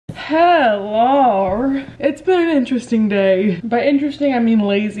Hello. It's been an interesting day. By interesting, I mean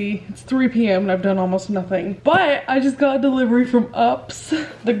lazy. It's 3 p.m. and I've done almost nothing. But I just got a delivery from Ups,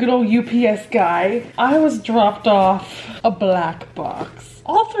 the good old UPS guy. I was dropped off a black box.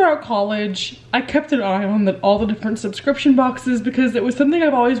 All throughout college, I kept an eye on all the different subscription boxes because it was something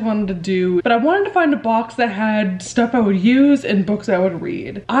I've always wanted to do, but I wanted to find a box that had stuff I would use and books I would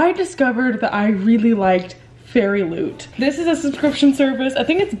read. I discovered that I really liked fairyloot. This is a subscription service. I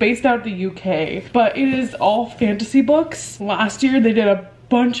think it's based out of the UK, but it is all fantasy books. Last year they did a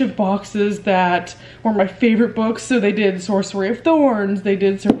bunch of boxes that were my favorite books. So they did Sorcery of Thorns, they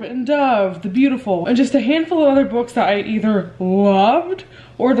did Serpent and Dove, The Beautiful, and just a handful of other books that I either loved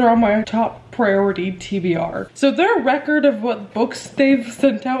or they're on my top priority TBR. So their record of what books they've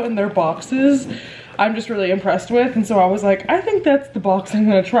sent out in their boxes, I'm just really impressed with, and so I was like, I think that's the box I'm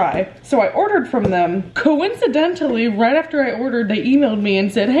gonna try. So I ordered from them. Coincidentally, right after I ordered, they emailed me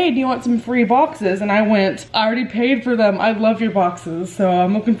and said, hey, do you want some free boxes? And I went, I already paid for them. I love your boxes, so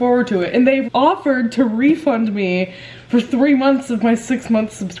I'm looking forward to it. And they've offered to refund me for 3 months of my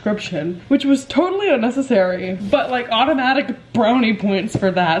 6-month subscription, which was totally unnecessary, but like automatic brownie points for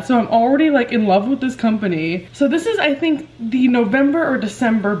that. So I'm already like in love with this company. So this is, I think, the November or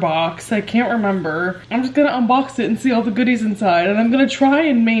December box. I can't remember. I'm just gonna unbox it and see all the goodies inside, and I'm gonna try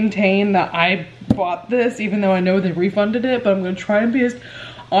and maintain that I bought this, even though I know they refunded it, but I'm gonna try and be as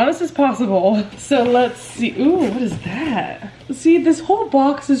honest as possible. So let's see. Ooh, what is that? See, this whole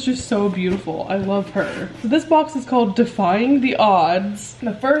box is just so beautiful. I love her. So this box is called Defying the Odds.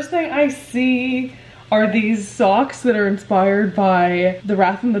 The first thing I see are these socks that are inspired by The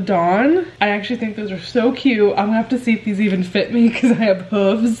Wrath and the Dawn. I actually think those are so cute. I'm gonna have to see if these even fit me because I have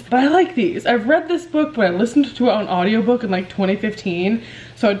hooves. But I like these. I've read this book, but I listened to it on audiobook in like 2015.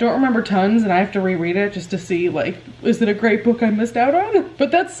 So I don't remember tons and I have to reread it just to see, like, is it a great book I missed out on?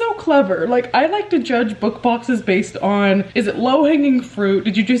 But that's so clever. Like, I like to judge book boxes based on, is it low-hanging fruit?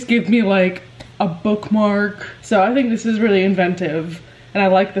 Did you just give me like a bookmark? So I think this is really inventive. And I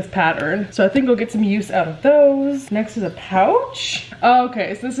like this pattern. So I think I'll get some use out of those. Next is a pouch.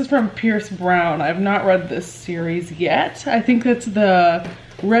 Okay, so this is from Pierce Brown. I've not read this series yet. I think that's the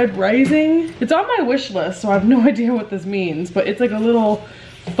Red Rising. It's on my wish list, so I have no idea what this means, but it's like a little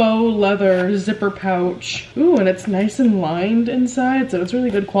faux leather zipper pouch. Ooh, and it's nice and lined inside, so it's really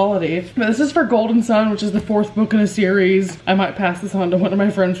good quality. But this is for Golden Sun, which is the 4th book in a series. I might pass this on to one of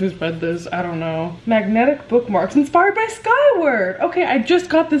my friends who's read this. I don't know. Magnetic bookmarks inspired by Skyward. Okay, I just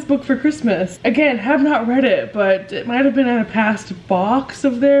got this book for Christmas. Again, have not read it, but it might have been in a past box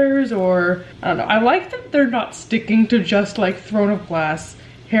of theirs, or I don't know. I like that they're not sticking to just like Throne of Glass,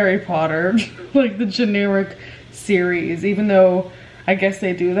 Harry Potter, like the generic series, even though I guess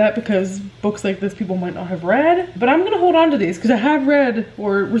they do that because books like this people might not have read. But I'm gonna hold on to these because I have read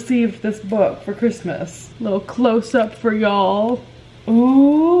or received this book for Christmas. Little close-up for y'all.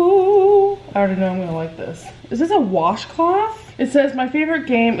 Ooh, I already know I'm gonna like this. Is this a washcloth? It says, my favorite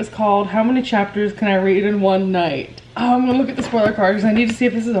game is called How Many Chapters Can I Read in One Night? Oh, I'm gonna look at the spoiler card because I need to see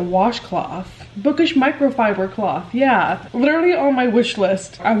if this is a washcloth. Bookish microfiber cloth, yeah. Literally on my wish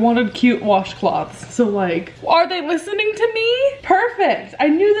list, I wanted cute washcloths. So like, are they listening to me? Perfect, I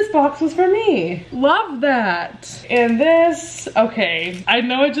knew this box was for me. Love that. And this, okay, I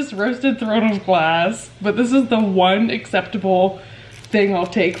know I just roasted Throne of Glass, but this is the one acceptable thing I'll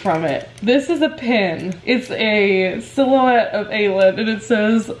take from it. This is a pin. It's a silhouette of Aelin and it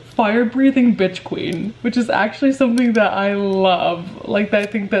says fire breathing bitch queen, which is actually something that I love. Like, I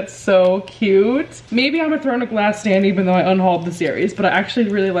think that's so cute. Maybe I'm a Throne of Glass stan even though I unhauled the series, but I actually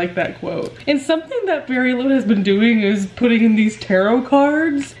really like that quote. And something that fairyloot has been doing is putting in these tarot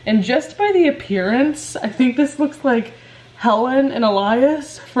cards, and just by the appearance, I think this looks like Helen and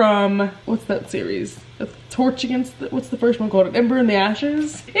Elias from, what's that series? A Torch Against, what's the first one called? An Ember in the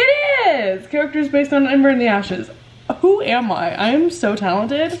Ashes? It is! Characters based on Ember in the Ashes. Who am I? I am so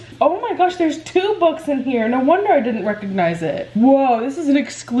talented. Oh my gosh, there's 2 books in here. No wonder I didn't recognize it. Whoa, this is an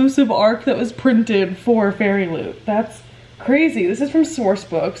exclusive arc that was printed for fairyloot. That's crazy. This is from Source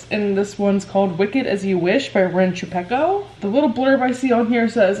Books, and this one's called Wicked as You Wish by Ren Chupeco. The little blurb I see on here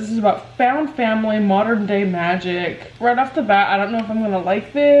says this is about found family, modern day magic. Right off the bat, I don't know if I'm gonna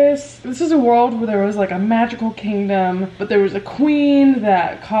like this. This is a world where there was like a magical kingdom, but there was a queen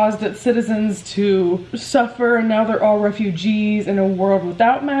that caused its citizens to suffer, and now they're all refugees in a world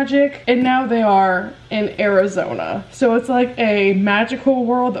without magic, and now they are in Arizona. So it's like a magical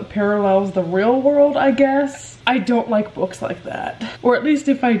world that parallels the real world, I guess. I don't like book books like that. Or at least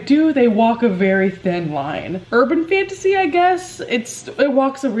if I do, they walk a very thin line. Urban fantasy, I guess, it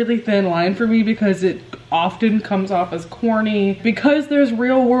walks a really thin line for me because it often comes off as corny. Because there's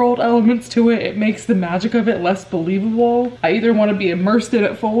real world elements to it, it makes the magic of it less believable. I either want to be immersed in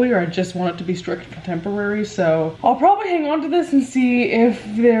it fully or I just want it to be strict contemporary. So I'll probably hang on to this and see if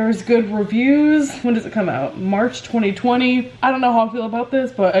there's good reviews. When does it come out? March 2020. I don't know how I feel about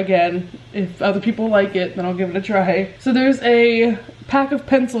this, but again, if other people like it, then I'll give it a try. So there's a pack of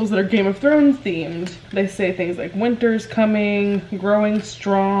pencils that are Game of Thrones themed. They say things like winter's coming, growing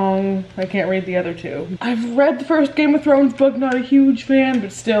strong. I can't read the other two. I've read the first Game of Thrones book, not a huge fan,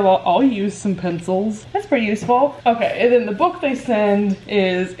 but still I'll use some pencils. That's pretty useful. Okay, and then the book they send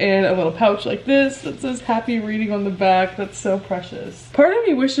is in a little pouch like this that says happy reading on the back. That's so precious. Part of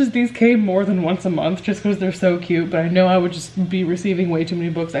me wishes these came more than once a month just because they're so cute, but I know I would just be receiving way too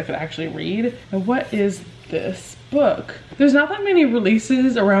many books I could actually read. And what is this book? There's not that many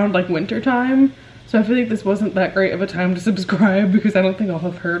releases around like winter time, so I feel like this wasn't that great of a time to subscribe because I don't think I'll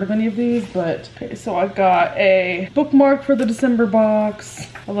have heard of any of these. But okay, so I got a bookmark for the December box,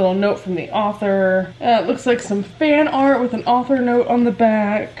 a little note from the author. It looks like some fan art with an author note on the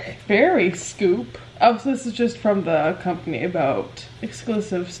back. Fairy scoop. Oh, so this is just from the company about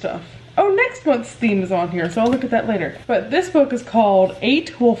exclusive stuff. Oh, next month's theme is on here, so I'll look at that later. But this book is called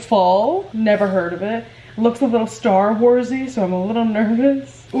 8 Will Fall. Never heard of it. Looks a little Star Warsy, so I'm a little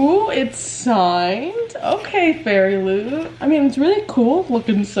nervous. Ooh, it's signed. Okay, fairyloot. I mean, it's really cool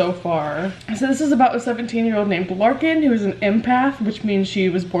looking so far. So this is about a 17-year-old named Larkin who is an empath, which means she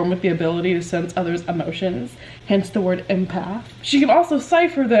was born with the ability to sense others' emotions, hence the word empath. She can also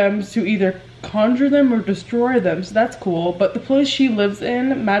cipher them to either conjure them or destroy them, so that's cool. But the place she lives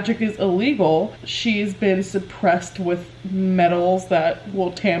in, magic is illegal. She's been suppressed with metals that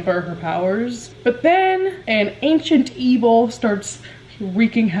will tamper her powers. But then an ancient evil starts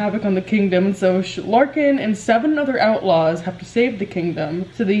wreaking havoc on the kingdom, and so Larkin and 7 other outlaws have to save the kingdom.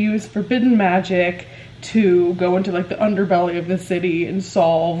 So they use forbidden magic to go into like the underbelly of the city and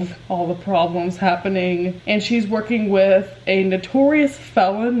solve all the problems happening. And she's working with a notorious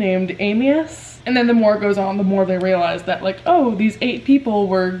felon named Amius. And then the more it goes on, the more they realize that like, oh, these 8 people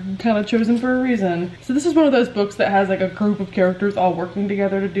were kind of chosen for a reason. So this is one of those books that has like a group of characters all working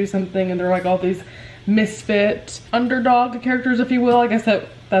together to do something, and they're like all these misfit underdog characters, if you will. I guess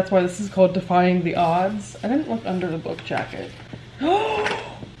that's why this is called Defying the Odds. I didn't look under the book jacket.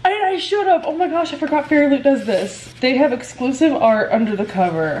 I should have. Oh my gosh, I forgot fairyloot does this. They have exclusive art under the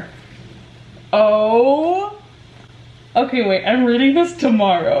cover. Oh. Okay, wait, I'm reading this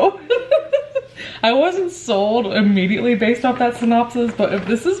tomorrow. I wasn't sold immediately based off that synopsis, but if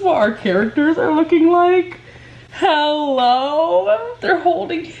this is what our characters are looking like, hello? They're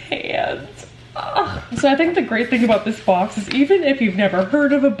holding hands. So I think the great thing about this box is even if you've never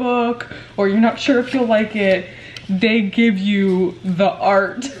heard of a book or you're not sure if you'll like it, they give you the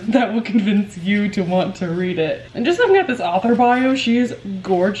art that will convince you to want to read it. And just looking at this author bio, she is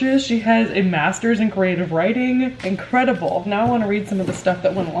gorgeous. She has a master's in creative writing. Incredible. Now I want to read some of the stuff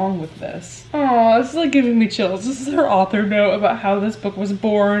that went along with this. Oh, this is like giving me chills. This is her author note about how this book was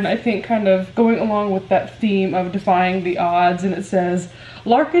born. I think kind of going along with that theme of defying the odds, and it says,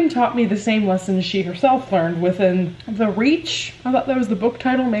 Larkin taught me the same lessons she herself learned within the Reach. I thought that was the book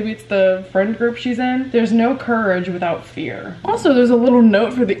title. Maybe it's the friend group she's in. There's no courage without fear. Also, there's a little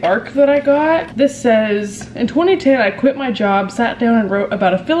note for the arc that I got. This says, in 2010, I quit my job, sat down and wrote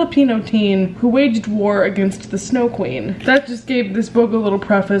about a Filipino teen who waged war against the Snow Queen. That just gave this book a little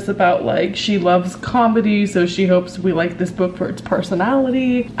preface about like, she loves comedy, so she hopes we like this book for its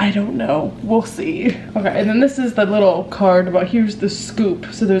personality. I don't know. We'll see. Okay, and then this is the little card about here's the scoop.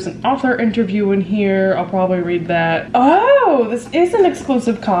 So there's an author interview in here. I'll probably read that. Oh, this is an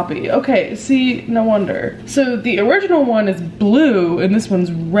exclusive copy. Okay, see, no wonder. So the original one is blue and this one's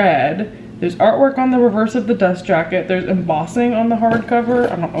red. There's artwork on the reverse of the dust jacket. There's embossing on the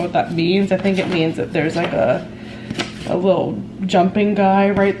hardcover. I don't know what that means. I think it means that there's like a little jumping guy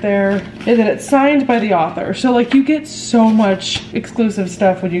right there, and then it's signed by the author. So like you get so much exclusive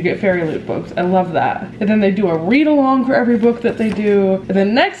stuff when you get fairyloot books. I love that. And then they do a read along for every book that they do. And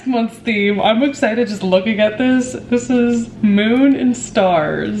then next month's theme, I'm excited just looking at this. This is Moon and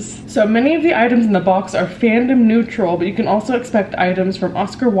Stars. So many of the items in the box are fandom neutral, but you can also expect items from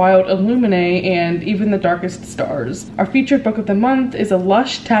Oscar Wilde, Illuminae, and even The Darkest Stars. Our featured book of the month is a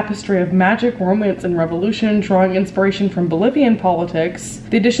lush tapestry of magic, romance, and revolution, drawing inspiration from Bolivian politics.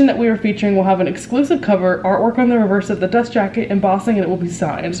 The edition that we are featuring will have an exclusive cover, artwork on the reverse of the dust jacket, embossing, and it will be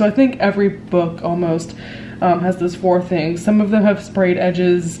signed. So I think every book almost has those 4 things. Some of them have sprayed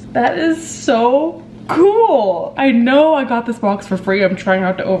edges. That is so cool. I know I got this box for free. I'm trying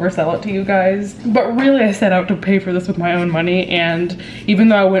not to oversell it to you guys, but really I set out to pay for this with my own money. And even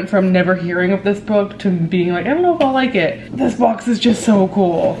though I went from never hearing of this book to being like, I don't know if I'll like it, this box is just so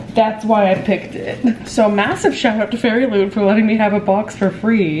cool. That's why I picked it. So massive shout out to fairyloot for letting me have a box for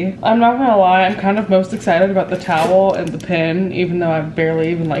free. I'm not gonna lie, I'm kind of most excited about the towel and the pen, even though I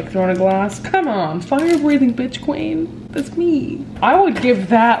barely even like throwing a glass. Come on, fire breathing bitch queen. That's me. I would give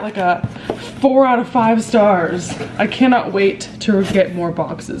that like a 4 out of 5 stars. I cannot wait to get more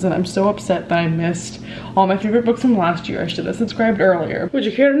boxes, and I'm so upset that I missed all my favorite books from last year. I should have subscribed earlier. Would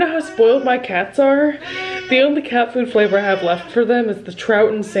you care to know how spoiled my cats are? The only cat food flavor I have left for them is the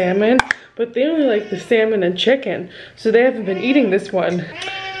trout and salmon, but they only like the salmon and chicken, so they haven't been eating this one.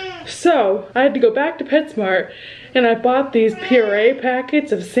 So I had to go back to PetSmart and I bought these puree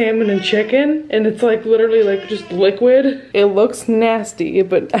packets of salmon and chicken, and it's like literally like just liquid. It looks nasty,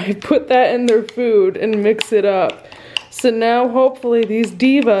 but I put that in their food and mix it up. So now hopefully these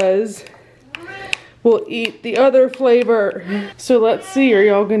divas will eat the other flavor. So let's see, are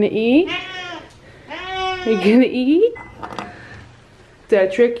y'all gonna eat? Are you gonna eat? Did I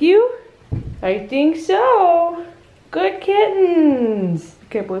trick you? I think so. Good kittens.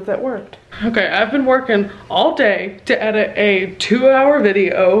 I can't believe that worked. Okay, I've been working all day to edit a 2-hour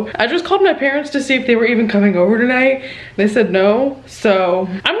video. I just called my parents to see if they were even coming over tonight. They said no, so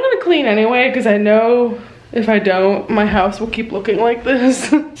I'm gonna clean anyway because I know if I don't, my house will keep looking like this.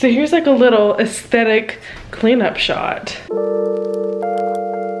 So here's like a little aesthetic cleanup shot.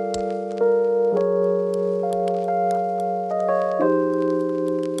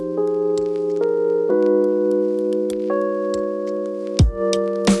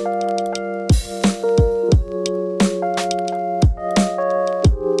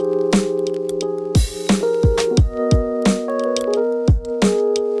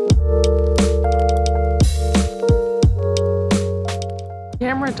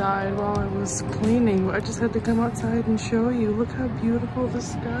 Camera died while I was cleaning. I just had to come outside and show you. Look how beautiful the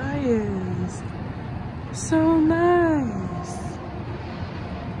sky is. So nice.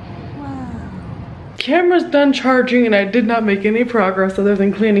 Wow. Camera's done charging and I did not make any progress other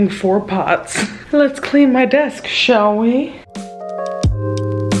than cleaning 4 pots. Let's clean my desk, shall we?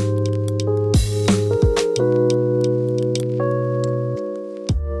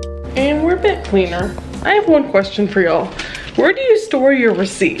 And we're a bit cleaner. I have one question for y'all. Where do you store your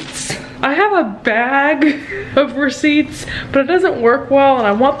receipts? I have a bag of receipts, but it doesn't work well and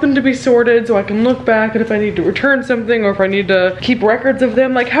I want them to be sorted so I can look back and if I need to return something or if I need to keep records of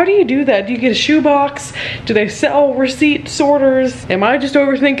them. Like, how do you do that? Do you get a shoebox? Do they sell receipt sorters? Am I just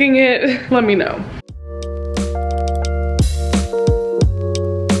overthinking it? Let me know.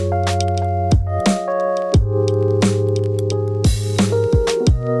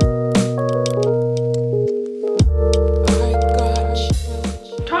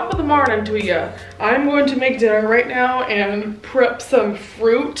 To you. I'm going to make dinner right now and prep some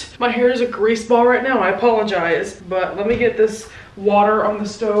fruit. My hair is a grease ball right now. I apologize, but let me get this water on the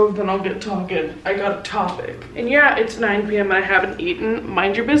stove, then I'll get talking. I got a topic. And yeah, it's 9 p.m. and I haven't eaten.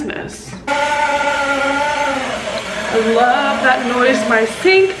 Mind your business. I love that noise my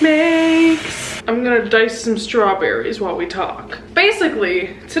sink makes. I'm gonna dice some strawberries while we talk.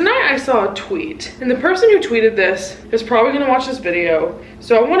 Basically, tonight I saw a tweet, and the person who tweeted this is probably gonna watch this video.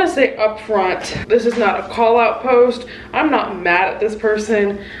 So I wanna say up front, this is not a call out post. I'm not mad at this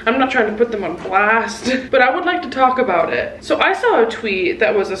person. I'm not trying to put them on blast, but I would like to talk about it. So I saw a tweet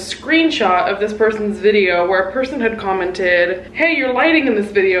that was a screenshot of this person's video where a person had commented, hey, your lighting in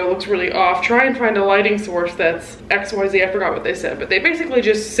this video looks really off. Try and find a lighting source that's XYZ. I forgot what they said, but they basically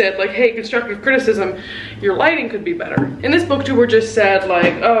just said like, hey, constructive criticism, your lighting could be better. And this booktuber just said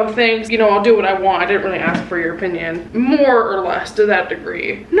like, oh, thanks, you know, I'll do what I want. I didn't really ask for your opinion. More or less to that degree.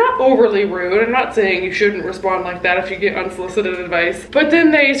 Not overly rude. I'm not saying you shouldn't respond like that if you get unsolicited advice. But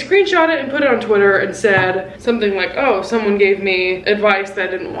then they screenshot it and put it on Twitter and said something like, oh, someone gave me advice that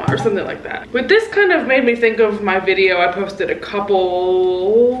I didn't want, or something like that. But this kind of made me think of my video I posted a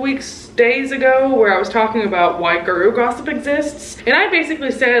couple days ago where I was talking about why guru gossip exists. And I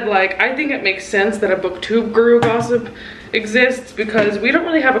basically said like, I think it makes sense that a booktube guru gossip exists because we don't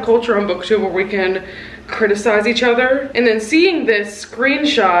really have a culture on booktube where we can criticize each other. And then seeing this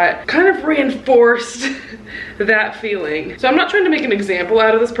screenshot kind of reinforced that feeling. So I'm not trying to make an example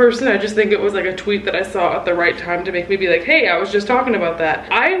out of this person. I just think it was like a tweet that I saw at the right time to make me be like, hey, I was just talking about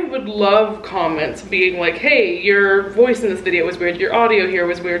that. I would love comments being like, hey, your voice in this video was weird, your audio here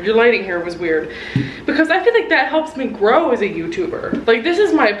was weird, your lighting here was weird. Because I feel like that helps me grow as a YouTuber. Like, this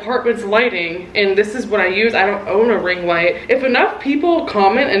is my apartment's lighting and this is what I use. I don't own a ring light. If enough people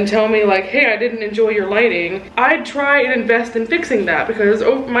comment and tell me like, hey, I didn't enjoy your lighting, I'd try and invest in fixing that, because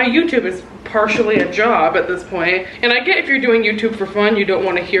my YouTube is partially a job at this point. And I get if you're doing YouTube for fun, you don't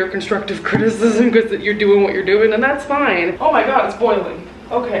want to hear constructive criticism because you're doing what you're doing, and that's fine. Oh my god, it's boiling.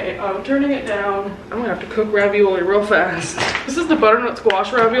 Okay, I'm turning it down. I'm gonna have to cook ravioli real fast. This is the butternut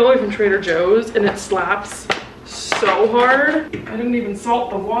squash ravioli from Trader Joe's, and it slaps so hard. I didn't even salt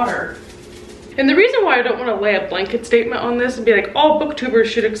the water. And the reason why I don't want to lay a blanket statement on this and be like, all booktubers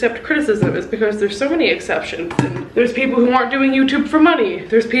should accept criticism, is because there's so many exceptions. And there's people who aren't doing YouTube for money.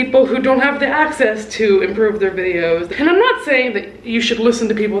 There's people who don't have the access to improve their videos. And I'm not saying that you should listen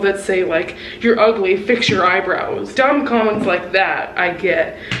to people that say like, you're ugly, fix your eyebrows. Dumb comments like that, I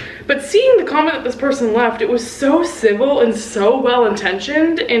get. But seeing the comment that this person left, it was so civil and so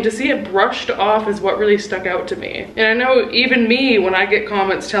well-intentioned, and to see it brushed off is what really stuck out to me. And I know even me, when I get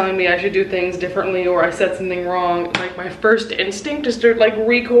comments telling me I should do things differently or I said something wrong, like my first instinct is to like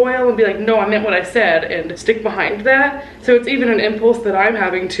recoil and be like, no, I meant what I said, and stick behind that. So it's even an impulse that I'm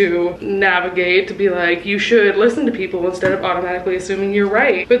having to navigate, to be like, you should listen to people instead of automatically assuming you're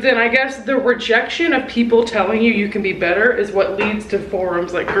right. But then I guess the rejection of people telling you can be better is what leads to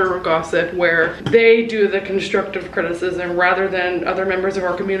forums like Guru Gossip, where they do the constructive criticism rather than other members of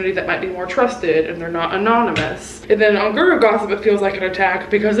our community that might be more trusted and they're not anonymous. And then on Guru Gossip it feels like an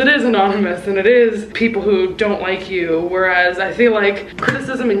attack because it is anonymous and it is people who don't like you, whereas I feel like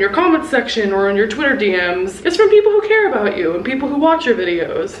criticism in your comments section or in your Twitter DMs is from people who care about you and people who watch your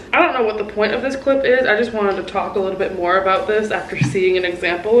videos. I don't know what the point of this clip is. I just wanted to talk a little bit more about this after seeing an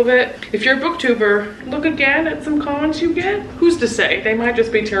example of it. If you're a booktuber, look again at some comments you get. Who's to say? They might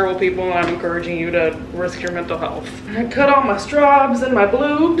just be terrible people, and I'm encouraging you to risk your mental health. I cut all my strawbs and my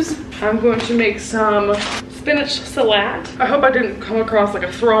bloobs. I'm going to make some spinach salad. I hope I didn't come across like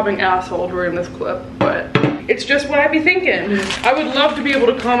a throbbing asshole during this clip, but it's just what I'd be thinking. I would love to be able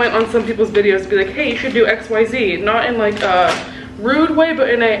to comment on some people's videos and be like, hey, you should do XYZ, not in like a rude way, but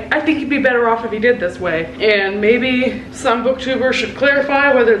in a, I think you'd be better off if you did this way. And maybe some booktubers should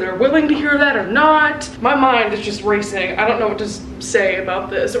clarify whether they're willing to hear that or not. My mind is just racing. I don't know what to say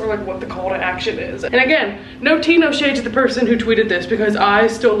about this or like what the call to action is. And again, no tea, no shade to the person who tweeted this, because I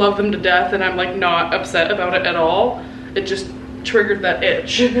still love them to death and I'm like not upset about it at all. It just triggered that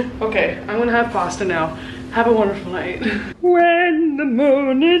itch. Okay, I'm gonna have pasta now. Have a wonderful night. When the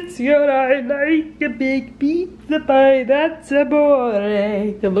moon hits your eye like a big pizza pie, that's amore.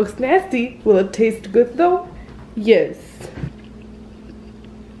 It looks nasty. Will it taste good though? Yes.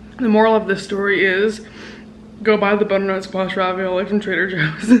 The moral of this story is, go buy the butternut squash ravioli from Trader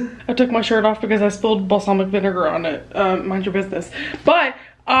Joe's. I took my shirt off because I spilled balsamic vinegar on it. Mind your business. But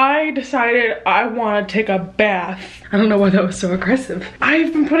I decided I want to take a bath. I don't know why that was so aggressive.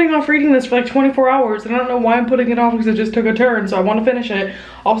 I've been putting off reading this for like 24 hours and I don't know why I'm putting it off, because it just took a turn, so I want to finish it.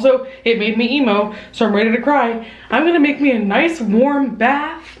 Also, it made me emo, so I'm ready to cry. I'm gonna make me a nice warm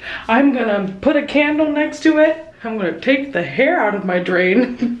bath. I'm gonna put a candle next to it. I'm gonna take the hair out of my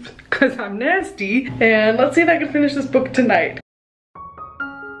drain because I'm nasty. And let's see if I can finish this book tonight.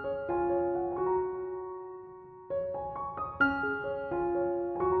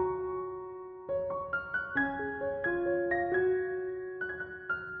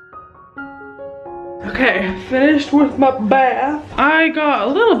 Okay, finished with my bath. I got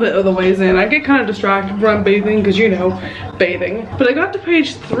a little bit of the ways in. I get kind of distracted when I'm bathing because, you know, bathing. But I got to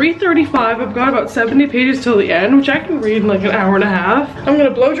page 335. I've got about 70 pages till the end, which I can read in like an hour and a half. I'm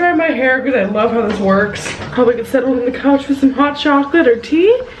gonna blow dry my hair because I love how this works. Probably get settled on the couch with some hot chocolate or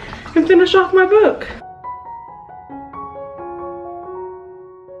tea and finish off my book.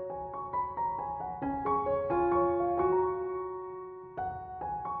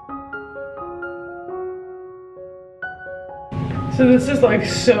 So this is like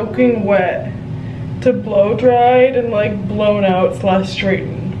soaking wet to blow dried and like blown out /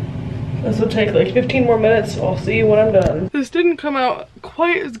 straightened. This will take like 15 more minutes, so I'll see you when I'm done. This didn't come out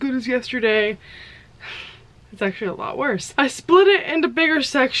quite as good as yesterday. It's actually a lot worse. I split it into bigger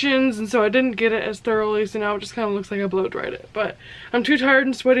sections and so I didn't get it as thoroughly, so now it just kind of looks like I blow dried it. But I'm too tired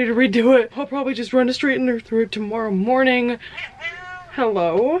and sweaty to redo it. I'll probably just run a straightener through it tomorrow morning.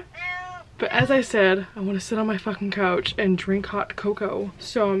 Hello? But as I said, I want to sit on my fucking couch and drink hot cocoa.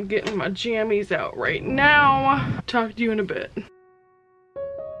 So I'm getting my jammies out right now. Talk to you in a bit.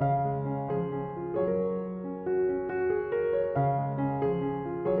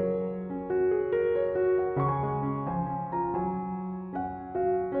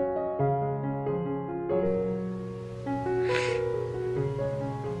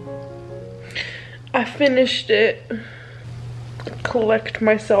 I finished it. Collect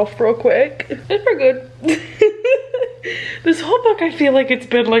myself real quick. It's pretty good. This whole book, I feel like it's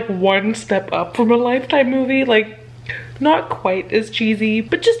been like one step up from a Lifetime movie. Like, not quite as cheesy,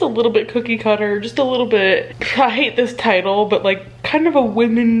 but just a little bit cookie cutter, just a little bit, I hate this title, but like kind of a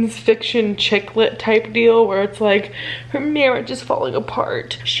women's fiction chick lit type deal where it's like her marriage is falling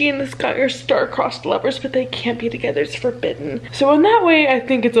apart. She and this guy are star-crossed lovers, but they can't be together, it's forbidden. So in that way, I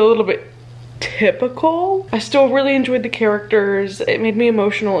think it's a little bit typical. I still really enjoyed the characters. It made me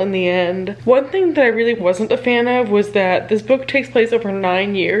emotional in the end. One thing that I really wasn't a fan of was that this book takes place over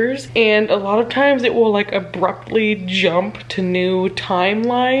 9 years, and a lot of times it will like abruptly jump to new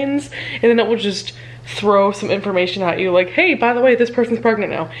timelines, and then it will just throw some information at you like, hey, by the way, this person's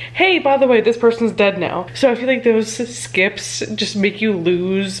pregnant now. Hey, by the way, this person's dead now. So I feel like those skips just make you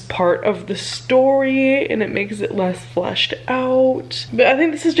lose part of the story and it makes it less fleshed out. But I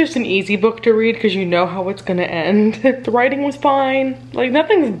think this is just an easy book to read because you know how it's gonna end. The writing was fine. Like,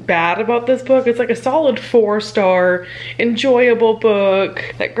 nothing's bad about this book. It's like a solid 4-star, enjoyable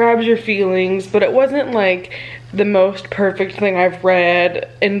book that grabs your feelings, but it wasn't like the most perfect thing I've read.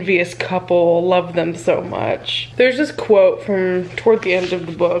 Envious couple, love them so much. There's this quote from toward the end of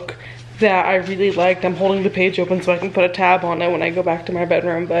the book that I really liked. I'm holding the page open so I can put a tab on it when I go back to my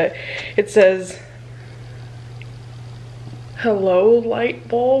bedroom, but it says, "Hello, light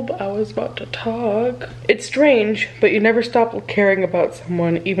bulb, I was about to talk. It's strange, but you never stop caring about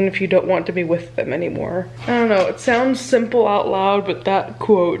someone even if you don't want to be with them anymore." I don't know, it sounds simple out loud, but that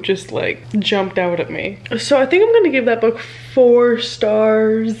quote just like jumped out at me. So I think I'm gonna give that book 4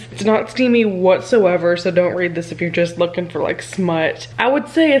 stars. It's not steamy whatsoever, so don't read this if you're just looking for like smut. I would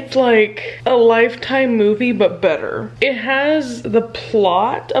say it's like a Lifetime movie, but better. It has the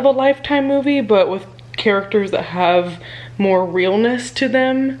plot of a Lifetime movie, but with characters that have more realness to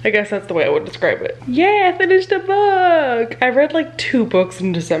them. I guess that's the way I would describe it. Yeah, I finished a book! I read like 2 books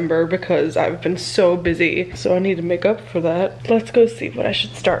in December because I've been so busy, so I need to make up for that. Let's go see what I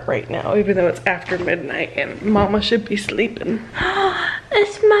should start right now, even though it's after midnight and Mama should be sleeping.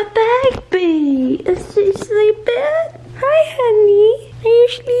 It's my baby! Is she sleeping? Hi, honey. Are you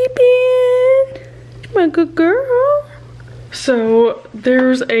sleeping? My good girl. So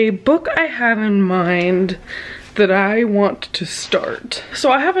there's a book I have in mind that I want to start.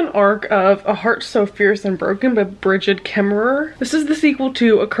 So I have an arc of A Heart So Fierce and Broken by Bridget Kemmerer. This is the sequel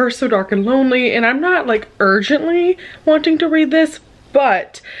to A Curse So Dark and Lonely, and I'm not like urgently wanting to read this,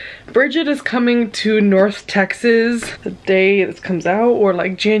 but Bridget is coming to North Texas the day this comes out, or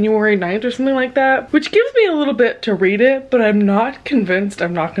like January 9th or something like that, which gives me a little bit to read it, but I'm not convinced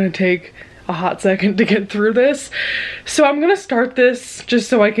I'm not gonna take a hot second to get through this. So I'm gonna start this just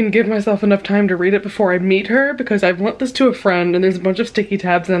so I can give myself enough time to read it before I meet her, because I've lent this to a friend and there's a bunch of sticky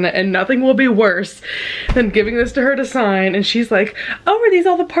tabs in it, and nothing will be worse than giving this to her to sign and she's like, oh, are these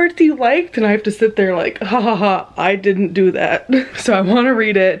all the parts you liked? And I have to sit there like, ha ha ha, I didn't do that. So I want to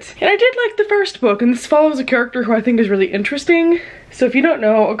read it. And I did like the first book, and this follows a character who I think is really interesting. So if you don't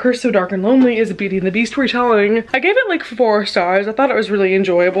know, A Curse So Dark and Lonely is a Beauty and the Beast retelling. I gave it like 4 stars. I thought it was really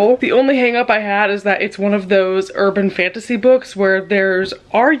enjoyable. The only hang up I had is that it's one of those urban fantasy books where there's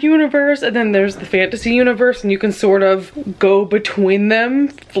our universe and then there's the fantasy universe, and you can sort of go between them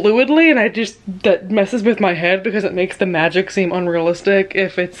fluidly, and that messes with my head because it makes the magic seem unrealistic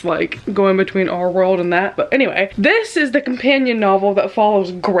if it's like going between our world and that. But anyway, this is the companion novel that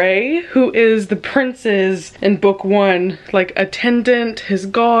follows Gray, who is the prince's, in book 1, like attendant, his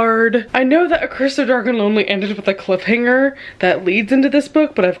guard. I know that A Curse So Dark and Lonely ended with a cliffhanger that leads into this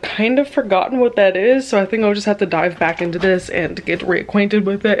book, but I've kind of forgotten what that is, so I think I'll just have to dive back into this and get reacquainted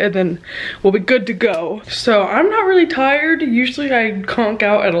with it, and then we'll be good to go. So I'm not really tired. Usually I conk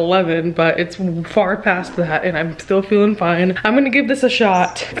out at 11, but it's far past that and I'm still feeling fine. I'm gonna give this a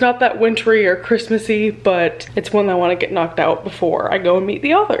shot. It's not that wintry or Christmassy, but it's one I want to get knocked out before I go and meet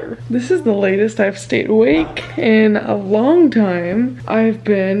the author. This is the latest I've stayed awake in a long time. I've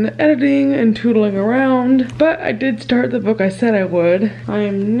been editing and tootling around, but I did start the book I said I would. I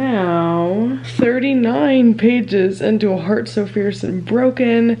am now 39 pages into A Heart So Fierce and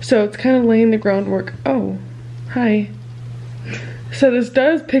Broken, so it's kind of laying the groundwork. Oh, hi. So this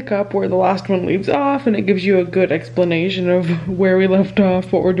does pick up where the last one leaves off, and it gives you a good explanation of where we left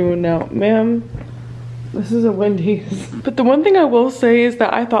off, what we're doing now. Ma'am, This is a Wendy's. But the one thing I will say is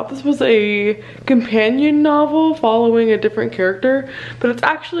that I thought this was a companion novel following a different character, but it's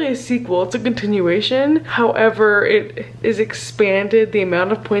actually a sequel. It's a continuation. However, it is expanded the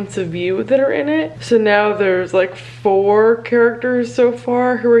amount of points of view that are in it. So now there's like 4 characters so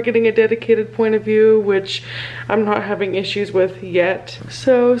far who are getting a dedicated point of view, which I'm not having issues with yet.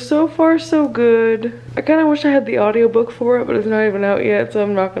 So far so good. I kind of wish I had the audiobook for it, but it's not even out yet, so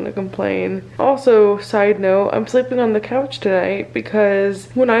I'm not gonna complain. Also, side note, I'm sleeping on the couch tonight because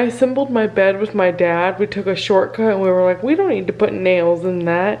when I assembled my bed with my dad, we took a shortcut and we were like, we don't need to put nails in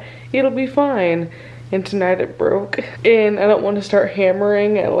that. It'll be fine. And tonight it broke. And I don't want to start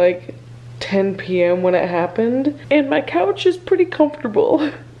hammering at like 10 p.m. when it happened. And my couch is pretty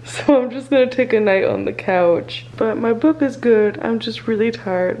comfortable. So I'm just gonna take a night on the couch. But my book is good. I'm just really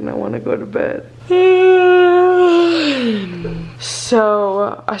tired and I want to go to bed.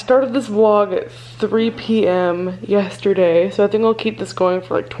 So I started this vlog at 3 p.m. yesterday, so I think I'll keep this going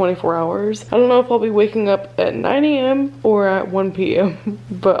for like 24 hours. I don't know if I'll be waking up at 9 a.m. or at 1 p.m.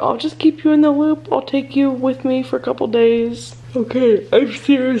 but I'll just keep you in the loop. I'll take you with me for a couple days. Okay, I'm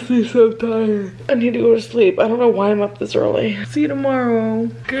seriously so tired. I need to go to sleep. I don't know why I'm up this early. See you tomorrow.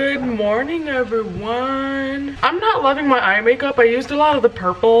 Good morning, everyone. I'm not loving my eye makeup. I used a lot of the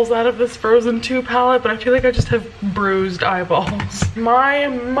purples out of this Frozen 2 palette, but I feel like I just have bruised eyeballs. My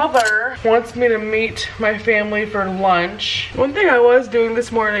mother wants me to meet my family for lunch. One thing I was doing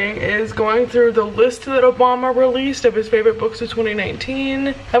this morning is going through the list that Obama released of his favorite books of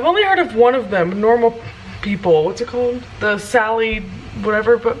 2019. I've only heard of one of them, Normal People. What's it called? The Sally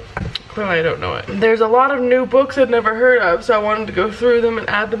whatever, but clearly I don't know it. There's a lot of new books I'd never heard of, so I wanted to go through them and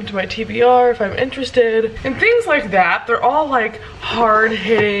add them to my TBR if I'm interested. And things like that. They're all like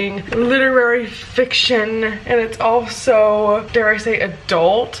hard-hitting literary fiction, and it's also, dare I say,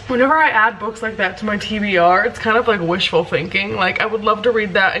 adult. Whenever I add books like that to my TBR, it's kind of like wishful thinking. Like, I would love to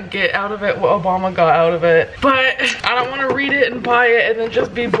read that and get out of it what Obama got out of it, but I don't want to read it and buy it and then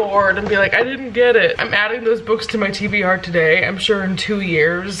just be bored and be like, I didn't get it. I'm adding those books to my TBR today. I'm sure in 2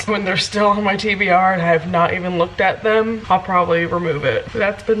 years, when they're still on my TBR and I have not even looked at them, I'll probably remove it.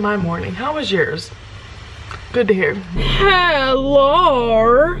 That's been my morning. How was yours? Good to hear.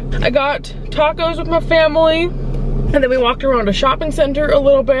 Hello. I got tacos with my family, and then we walked around a shopping center a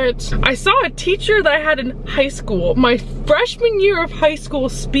little bit. I saw a teacher that I had in high school, my freshman year of high school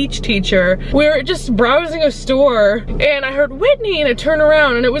speech teacher. We were just browsing a store and I heard Whitney, and I turned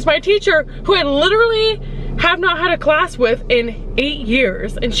around and it was my teacher who I literally have not had a class with in 8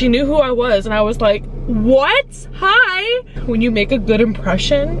 years, and she knew who I was, and I was like, what? Hi! When you make a good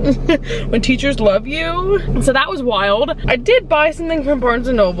impression, when teachers love you. So that was wild. I did buy something from Barnes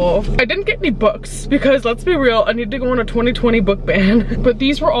 & Noble. I didn't get any books because, let's be real, I need to go on a 2020 book ban. But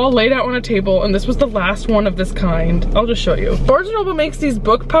these were all laid out on a table, and this was the last one of this kind. I'll just show you. Barnes & Noble makes these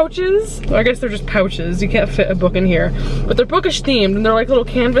book pouches. Well, I guess they're just pouches. You can't fit a book in here. But they're bookish themed, and they're like little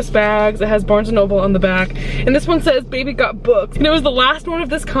canvas bags. It has Barnes & Noble on the back. And this one says, baby got books. And it was the last one of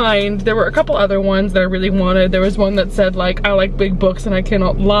this kind. There were a couple other ones that I really wanted. There was one that said like, I like big books and I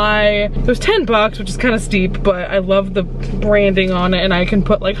cannot lie. It was 10 bucks, which is kind of steep, but I love the branding on it, and I can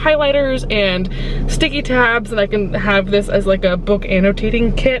put like highlighters and sticky tabs, and I can have this as like a book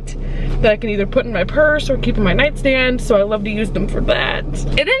annotating kit that I can either put in my purse or keep in my nightstand, so I love to use them for that.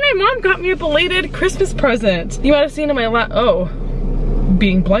 And then my mom got me a belated Christmas present. You might have seen in my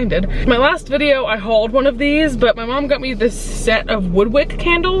being blinded. My last video, I hauled one of these, but my mom got me this set of woodwick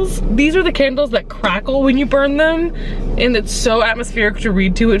candles. These are the candles that crackle when you burn them, and it's so atmospheric to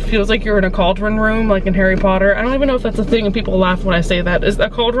read to. It feels like you're in a cauldron room, like in Harry Potter. I don't even know if that's a thing, and people laugh when I say that. Is a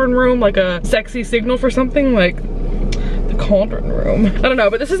cauldron room like a sexy signal for something? Like, cauldron room. I don't know,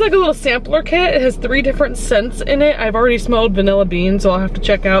 but this is like a little sampler kit. It has 3 different scents in it. I've already smelled vanilla bean, so I'll have to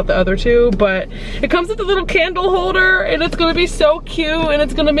check out the other 2, but it comes with a little candle holder, and it's gonna be so cute, and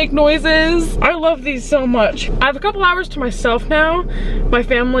it's gonna make noises. I love these so much. I have a couple hours to myself now. My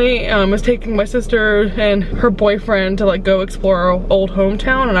family is taking my sister and her boyfriend to like go explore our old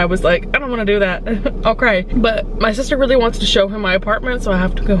hometown, and I was like, I don't want to do that. I'll cry. But my sister really wants to show him my apartment, so I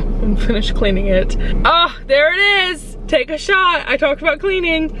have to go and finish cleaning it. Ah, there it is. Take a shot. I talked about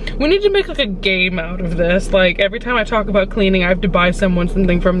cleaning. We need to make like a game out of this. Like every time I talk about cleaning, I have to buy someone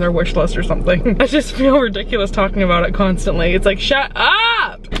something from their wish list or something. I just feel ridiculous talking about it constantly. It's like, shut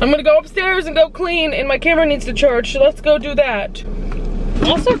up! I'm gonna go upstairs and go clean, and my camera needs to charge, so let's go do that.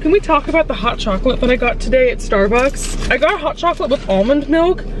 Also, can we talk about the hot chocolate that I got today at Starbucks? I got hot chocolate with almond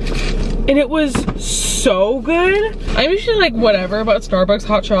milk, and it was so good. I'm usually like whatever about Starbucks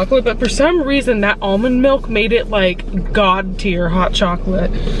hot chocolate, but for some reason that almond milk made it like god tier hot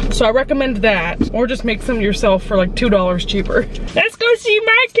chocolate. So I recommend that, or just make some yourself for like $2 cheaper. Let's go see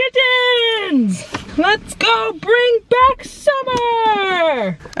my kittens. Let's go bring back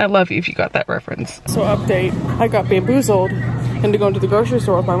summer. I love you if you got that reference. So update, I got bamboozled into going to the grocery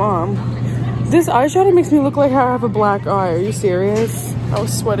store with my mom. This eyeshadow makes me look like I have a black eye. Are you serious? I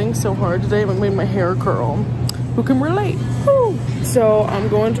was sweating so hard today, but made my hair curl. Who can relate? Woo. So I'm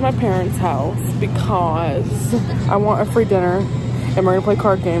going to my parents' house because I want a free dinner and we're gonna play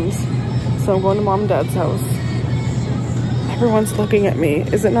card games. So I'm going to mom and dad's house. Everyone's looking at me.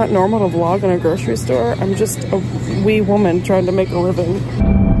 Is it not normal to vlog in a grocery store? I'm just a wee woman trying to make a living.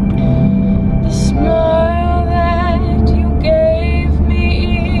 The smile that you gave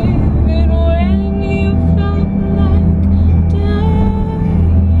me even when you felt like dying.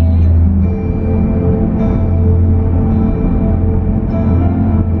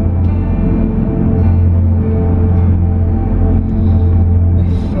 We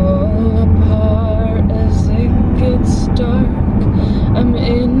fall apart as it gets dark. I'm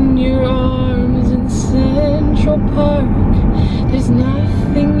in your arms in Central Park. There's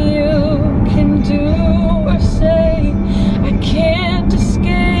nothing you can do or say. I can't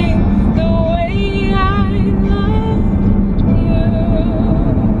escape the way I love you.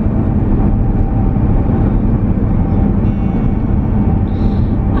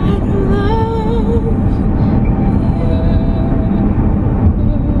 I love you.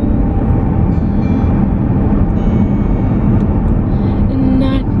 And I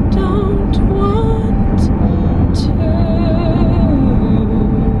don't want to.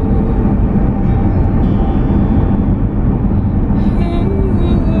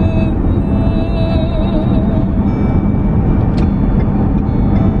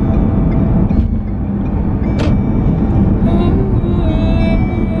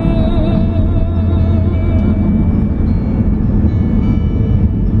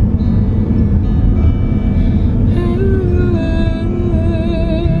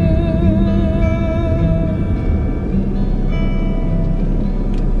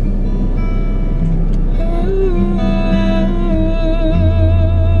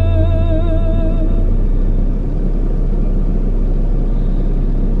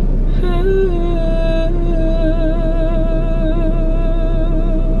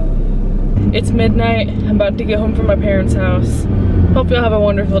 It's midnight. I'm about to get home from my parents' house. Hope you'll have a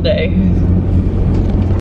wonderful day.